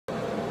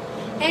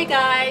Hey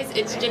guys,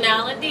 it's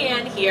Janelle and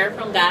Deanne here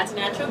from God's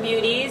Natural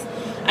Beauties.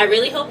 I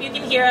really hope you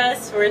can hear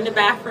us. We're in the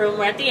bathroom.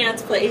 We're at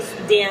Deanne's place.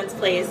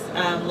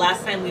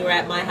 Last time we were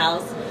at my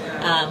house,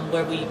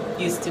 where we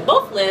used to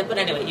both live. But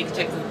anyway, you can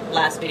check the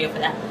last video for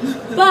that.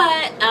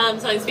 But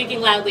so I'm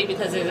speaking loudly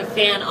because there's a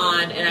fan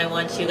on, and I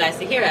want you guys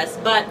to hear us.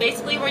 But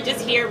basically, we're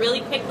just here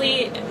really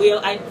quickly.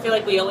 I feel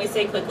like we always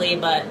say quickly,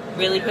 but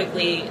really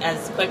quickly,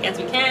 as quick as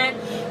we can,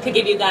 to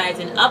give you guys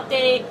an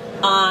update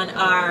on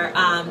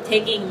our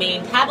taking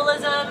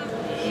Manetabolism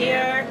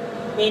here.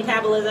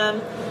 Manetabolism.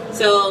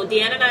 So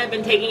Deanna and I have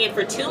been taking it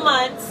for 2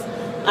 months.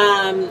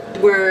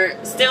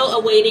 We're still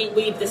awaiting.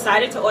 We've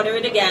decided to order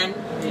it again,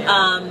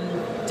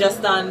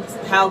 just on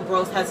how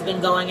growth has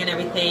been going and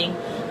everything.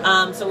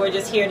 So we're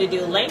just here to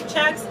do length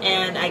checks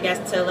and I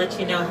guess to let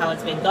you know how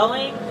it's been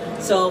going.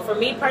 So for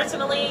me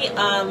personally,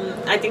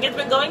 I think it's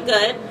been going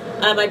good.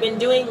 I've been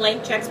doing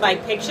length checks by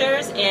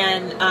pictures,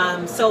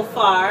 and so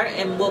far,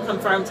 and we'll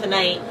confirm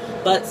tonight,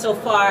 but so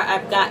far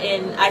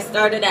I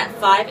started at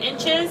 5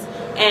 inches,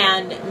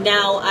 and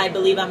now I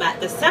believe I'm at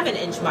the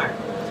 7-inch mark.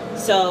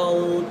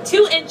 So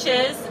 2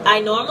 inches, I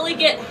normally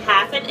get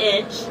half an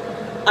inch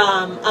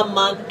a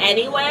month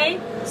anyway,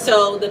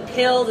 so the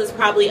pills is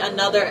probably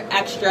another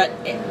extra,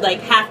 like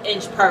half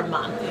inch per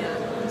month.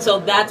 Yeah. So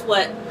that's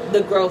what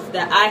the growth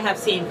that I have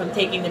seen from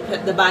taking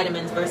the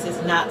vitamins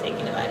versus not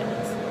taking the vitamins.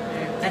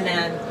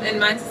 And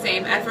mine's the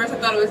same. At first I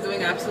thought it was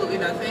doing absolutely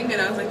nothing,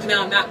 and I was like,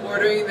 I'm not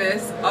ordering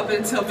this up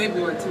until maybe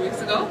 2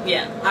 weeks ago.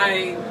 Yeah.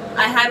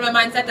 I had my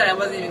mindset that I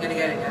wasn't even going to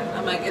get it yet.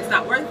 I'm like, it's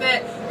not worth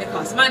it. It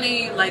costs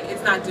money. Like,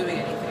 it's not doing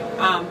anything.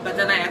 But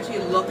then I actually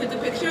looked at the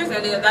pictures,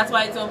 and that's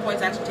why it's so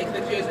important to actually take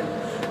pictures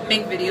and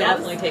make videos.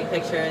 Definitely take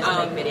pictures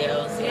and make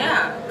videos.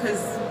 Yeah,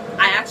 because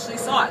I actually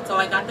saw it. So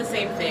I got the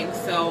same thing.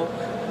 So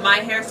my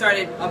hair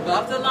started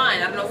above the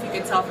line. I don't know if you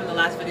can tell from the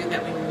last video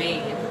that we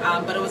made,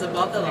 but it was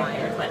above the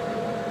line.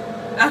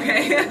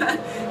 Okay,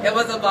 it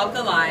was above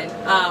the line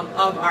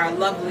of our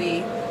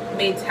lovely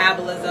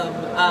Manetabolism,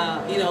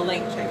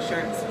 length check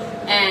shirts,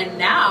 and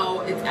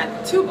now it's at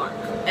the 2 mark,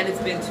 and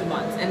it's been 2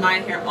 months, and my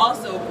hair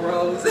also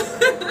grows.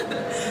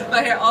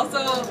 My hair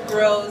also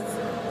grows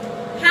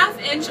half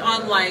inch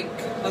on like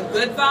a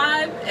good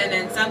vibe, and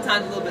then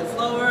sometimes a little bit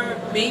slower,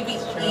 maybe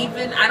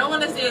even. I don't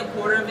want to say a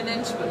quarter of an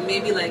inch, but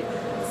maybe like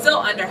still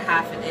under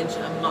half an inch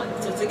a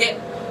month. So to get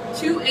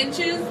 2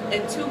 inches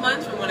in 2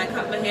 months from when I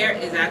cut my hair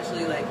is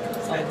actually like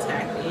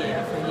spectacular.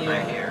 Yeah, for you. My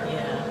hair.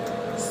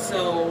 Yeah.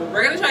 So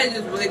we're gonna try to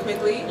do this really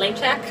quickly. Length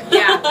check?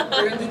 Yeah.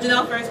 We're gonna do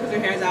Janelle first because her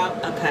hair's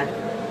out. Okay.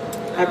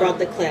 I brought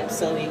the clip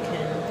so you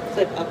can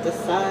clip up the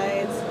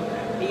sides.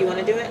 Okay. You want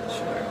to do it?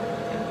 Sure.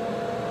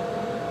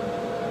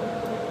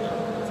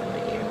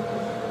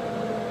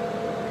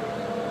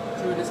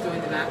 So we're just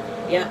doing the back?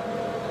 Yeah.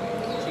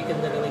 So you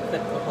can literally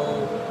clip the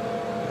whole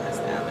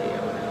personality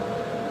or whatever.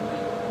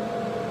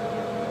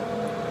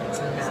 It's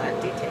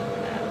not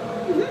detailing that.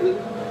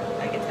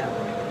 I can tell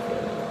when I can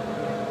feel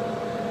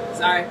it.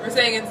 Sorry, we're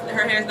saying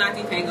her hair's not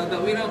detangled,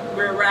 but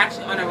we're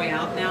actually on our way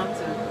out now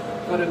to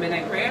go to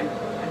midnight prayer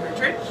at her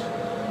church.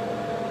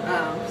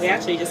 We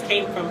actually just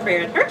came from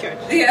prayer at her church.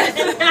 Yeah.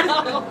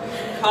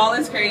 Call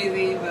is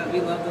crazy, but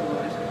we love the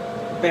Lord.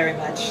 Very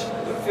much.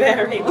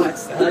 Very much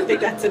so. I think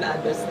that's an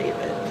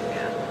understatement.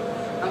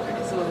 Yeah.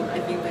 Okay, so I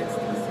think that's it.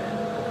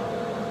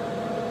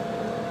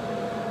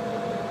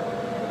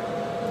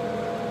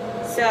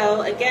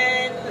 So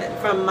again,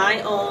 from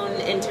my own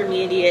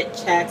intermediate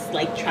checks,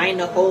 like trying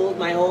to hold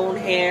my own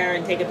hair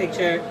and take a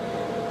picture,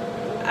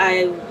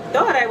 I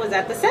thought I was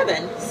at the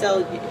 7.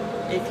 So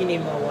if you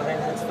need more water,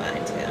 that's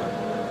fine too.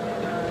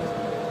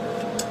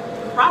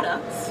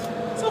 Products.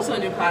 It's also a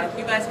new product.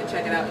 You guys can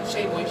check it out. It's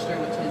Shea Moisture,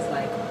 which is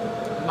like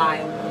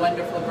my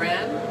wonderful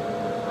brand.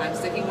 I'm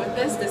sticking with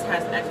this. This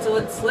has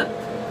excellent slip. Do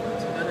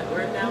you know that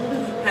word now?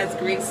 Has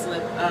great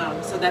slip.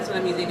 So that's what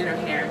I'm using in her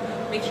hair.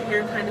 Makes your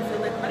hair kind of feel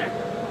like butter.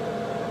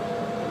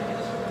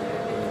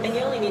 And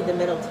you only need the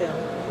middle too. Oh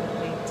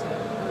yeah,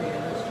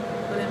 that's true.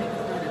 But I mean,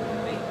 it's not in the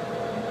weight.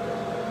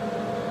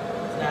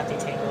 It's not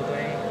detangled,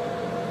 right?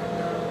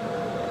 No.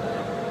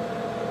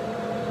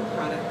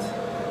 Product.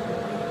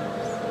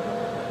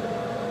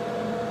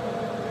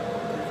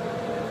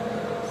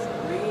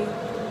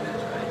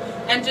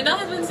 And Janelle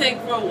has been saying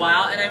for a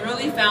while, and I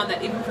really found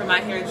that even for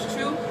my hair, it's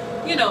true.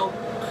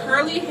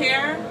 Curly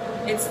hair,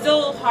 it's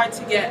still hard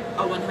to get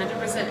a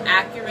 100%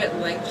 accurate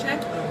length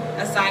check,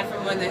 aside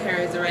from when the hair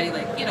is already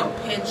like,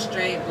 pinched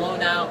straight,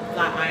 blown out,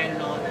 flat iron,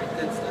 and all of that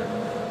good stuff.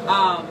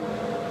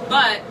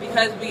 But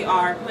because we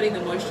are putting the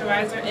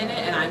moisturizer in it,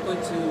 and I'm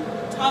going to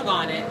tug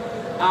on it,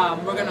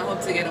 we're going to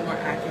hope to get a more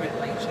accurate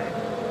length check.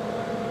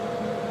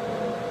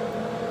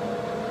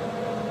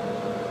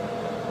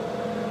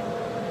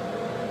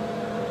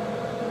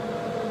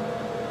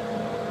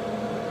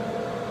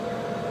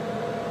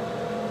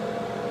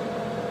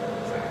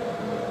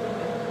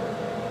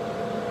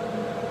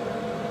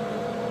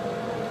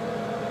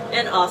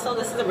 And also,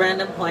 this is a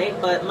random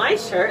point, but my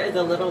shirt is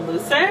a little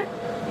looser.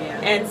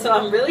 Yeah. And so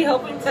I'm really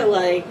hoping to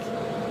like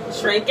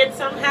shrink it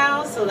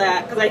somehow so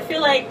that, because I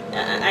feel like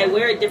I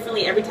wear it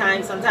differently every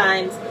time.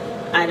 Sometimes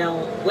I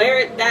don't wear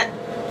it that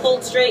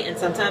pulled straight, and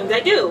sometimes I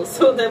do.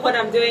 So then what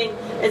I'm doing,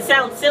 it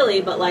sounds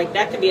silly, but like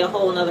that could be a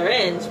whole another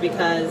inch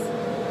because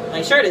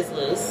my shirt is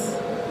loose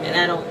and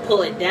I don't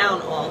pull it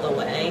down all the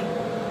way.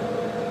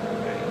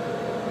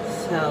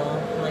 So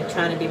I'm like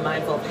trying to be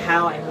mindful of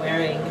how I'm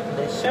wearing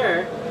this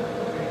shirt.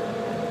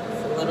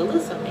 It's a little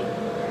loose on me.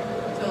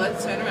 So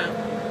let's turn around.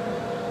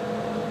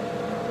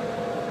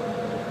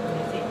 Let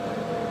me see.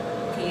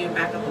 Can you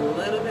back up a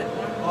little bit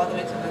more? All the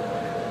way to the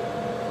corner.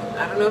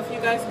 I don't know if you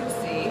guys can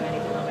see. Do I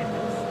need to blow my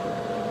nose?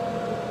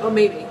 Oh,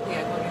 maybe.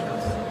 Yeah, go on your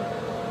nose.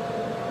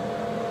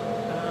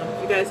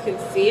 If you guys can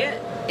see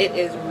it, it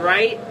is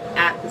right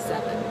at the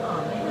 7.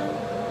 Oh man.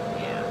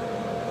 Yeah.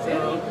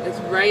 So it's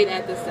right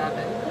at the 7.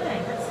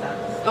 Dang, that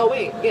sucks. Oh,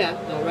 wait. Yeah.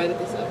 No, right at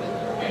the 7.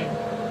 Dang.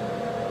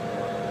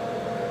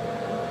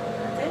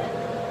 That's it?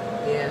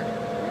 Yeah.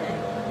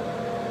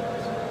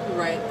 Dang.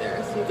 Right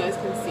there. So you guys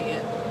can see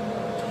it.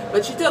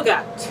 But you still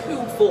got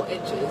 2 full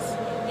inches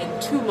in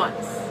 2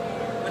 months,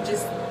 which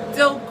is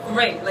still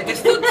great. Like, it's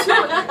still 2.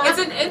 It's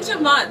an inch a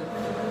month.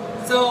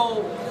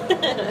 So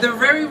the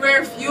very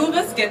rare few of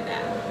us get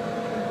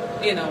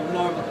that, you know,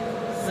 normally.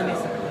 Let me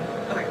start.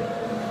 Okay.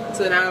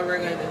 So now we're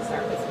going to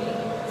start with me.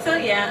 So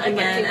yeah,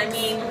 again, I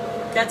mean,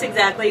 that's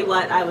exactly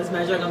what I was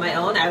measuring on my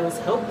own. I was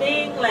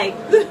hoping, like,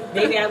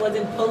 maybe I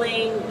wasn't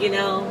pulling, you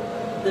know,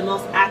 the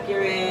most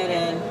accurate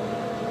and,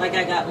 like,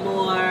 I got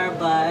more,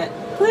 but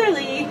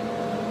clearly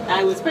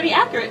I was pretty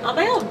accurate on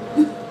my own.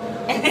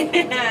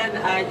 And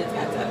I just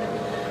got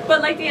 7.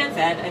 But like Dan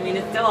said, I mean,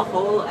 it's still a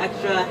whole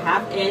extra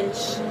 ½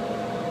 inch.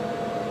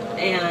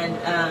 And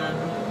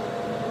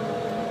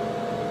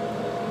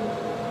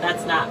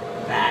that's not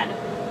bad.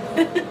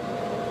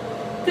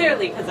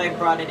 Clearly, because I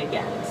brought it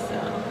again, so.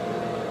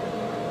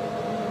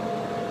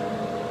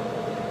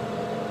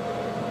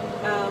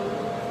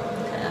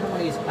 Okay, I don't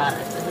want to use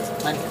products. There's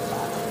plenty of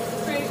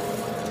products. Great.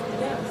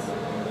 Yes.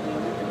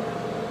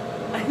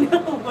 I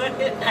know, but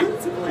it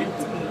has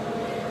plenty.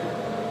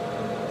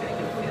 I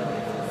can feel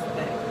it. It's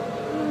thick.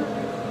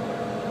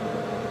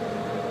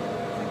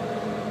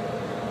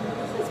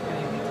 This is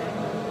pretty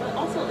ridiculous. But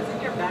also,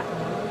 isn't your back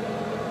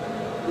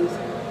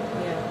looser?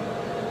 Yeah.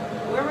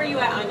 Where were you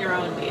at on your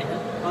own, Deanna?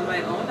 On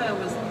my own, I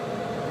was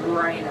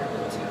right at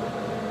the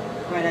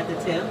 2. Right at the 2?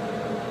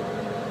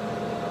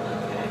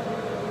 Okay.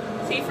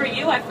 See, for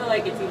you, I feel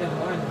like it's even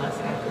more and less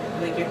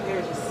accurate. Like, your hair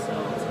is just so...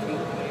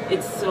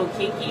 It's so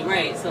kinky,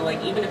 right? So,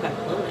 like, even if I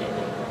pull it,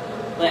 like,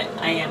 but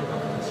I am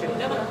pulling it straight.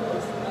 No.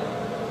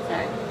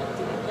 Sorry. Don't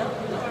do that. No,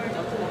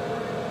 don't do that.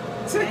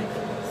 Okay.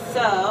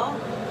 So...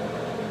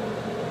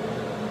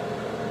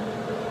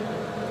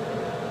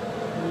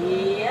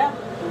 Yep.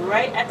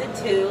 Right at the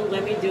 2.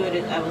 Let me do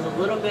it. I was a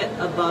little bit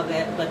above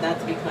it, but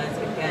that's because,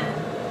 again,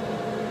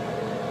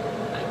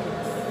 I can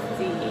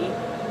see.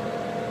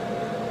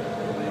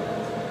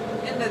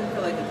 It doesn't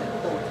feel like it's a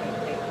full tight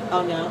thing.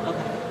 Oh, no?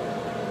 Okay.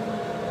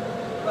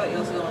 But you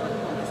also don't want to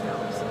pull this down,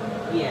 so.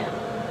 Yeah.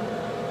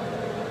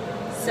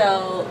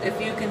 So, if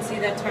you can see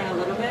that turn a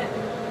little bit.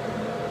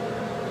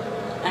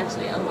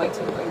 Actually, I'm going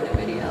to bring the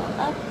video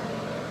up.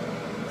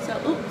 So,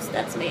 oops,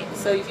 that's me.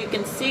 So, if you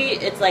can see,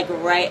 it's like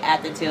right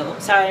at the 2.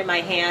 Sorry, my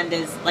hand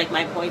is, like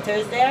my pointer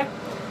is there.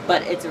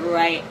 But it's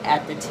right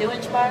at the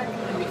 2-inch mark.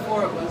 And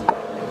before it was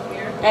right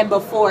here. And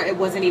before, it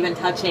wasn't even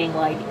touching,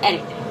 like,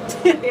 anything.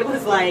 It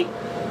was like,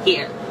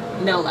 here.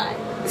 No lie.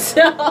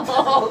 So,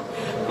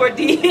 for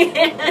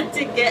Deanne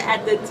to get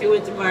at the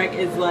 2-inch mark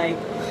is, like,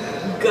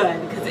 good.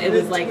 Because it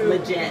was, like,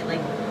 legit,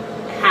 like,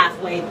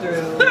 halfway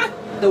through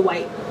the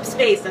white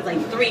space that's,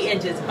 like, 3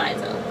 inches by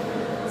itself.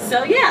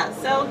 So, yeah.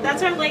 So,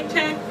 that's our length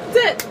check.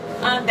 That's it.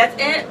 That's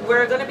it.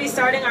 We're going to be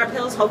starting our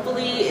pills.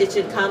 Hopefully, it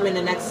should come in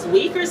the next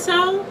week or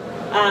so.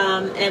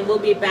 And we'll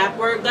be back.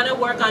 We're going to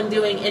work on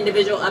doing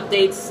individual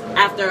updates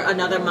after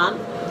another month.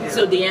 Yeah.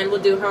 So Deanne will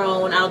do her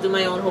own. I'll do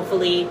my own,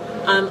 hopefully.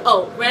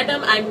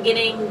 Random, I'm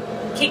getting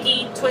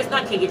puffy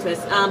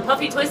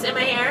twist in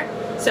my hair.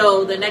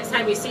 So the next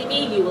time you see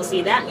me, you will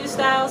see that new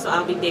style. So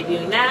I'll be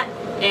debuting that.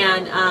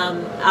 And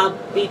I'll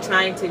be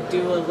trying to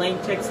do a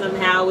length check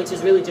somehow, which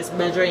is really just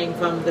measuring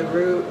from the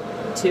root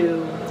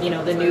to, you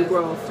know, the new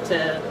growth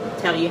to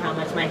tell you how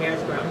much my hair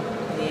has grown.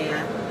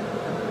 Yeah.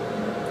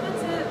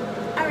 That's it.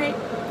 All right.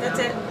 That's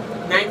it.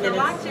 9 Thanks minutes. for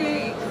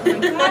watching. Oh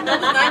my God,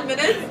 that was 9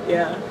 minutes?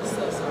 Yeah. I'm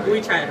so sorry.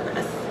 We tried our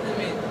best. I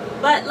mean,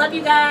 But love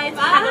you guys.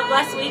 bye. Have a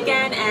blessed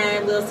weekend,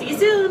 and we'll see you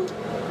soon.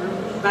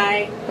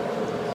 Bye.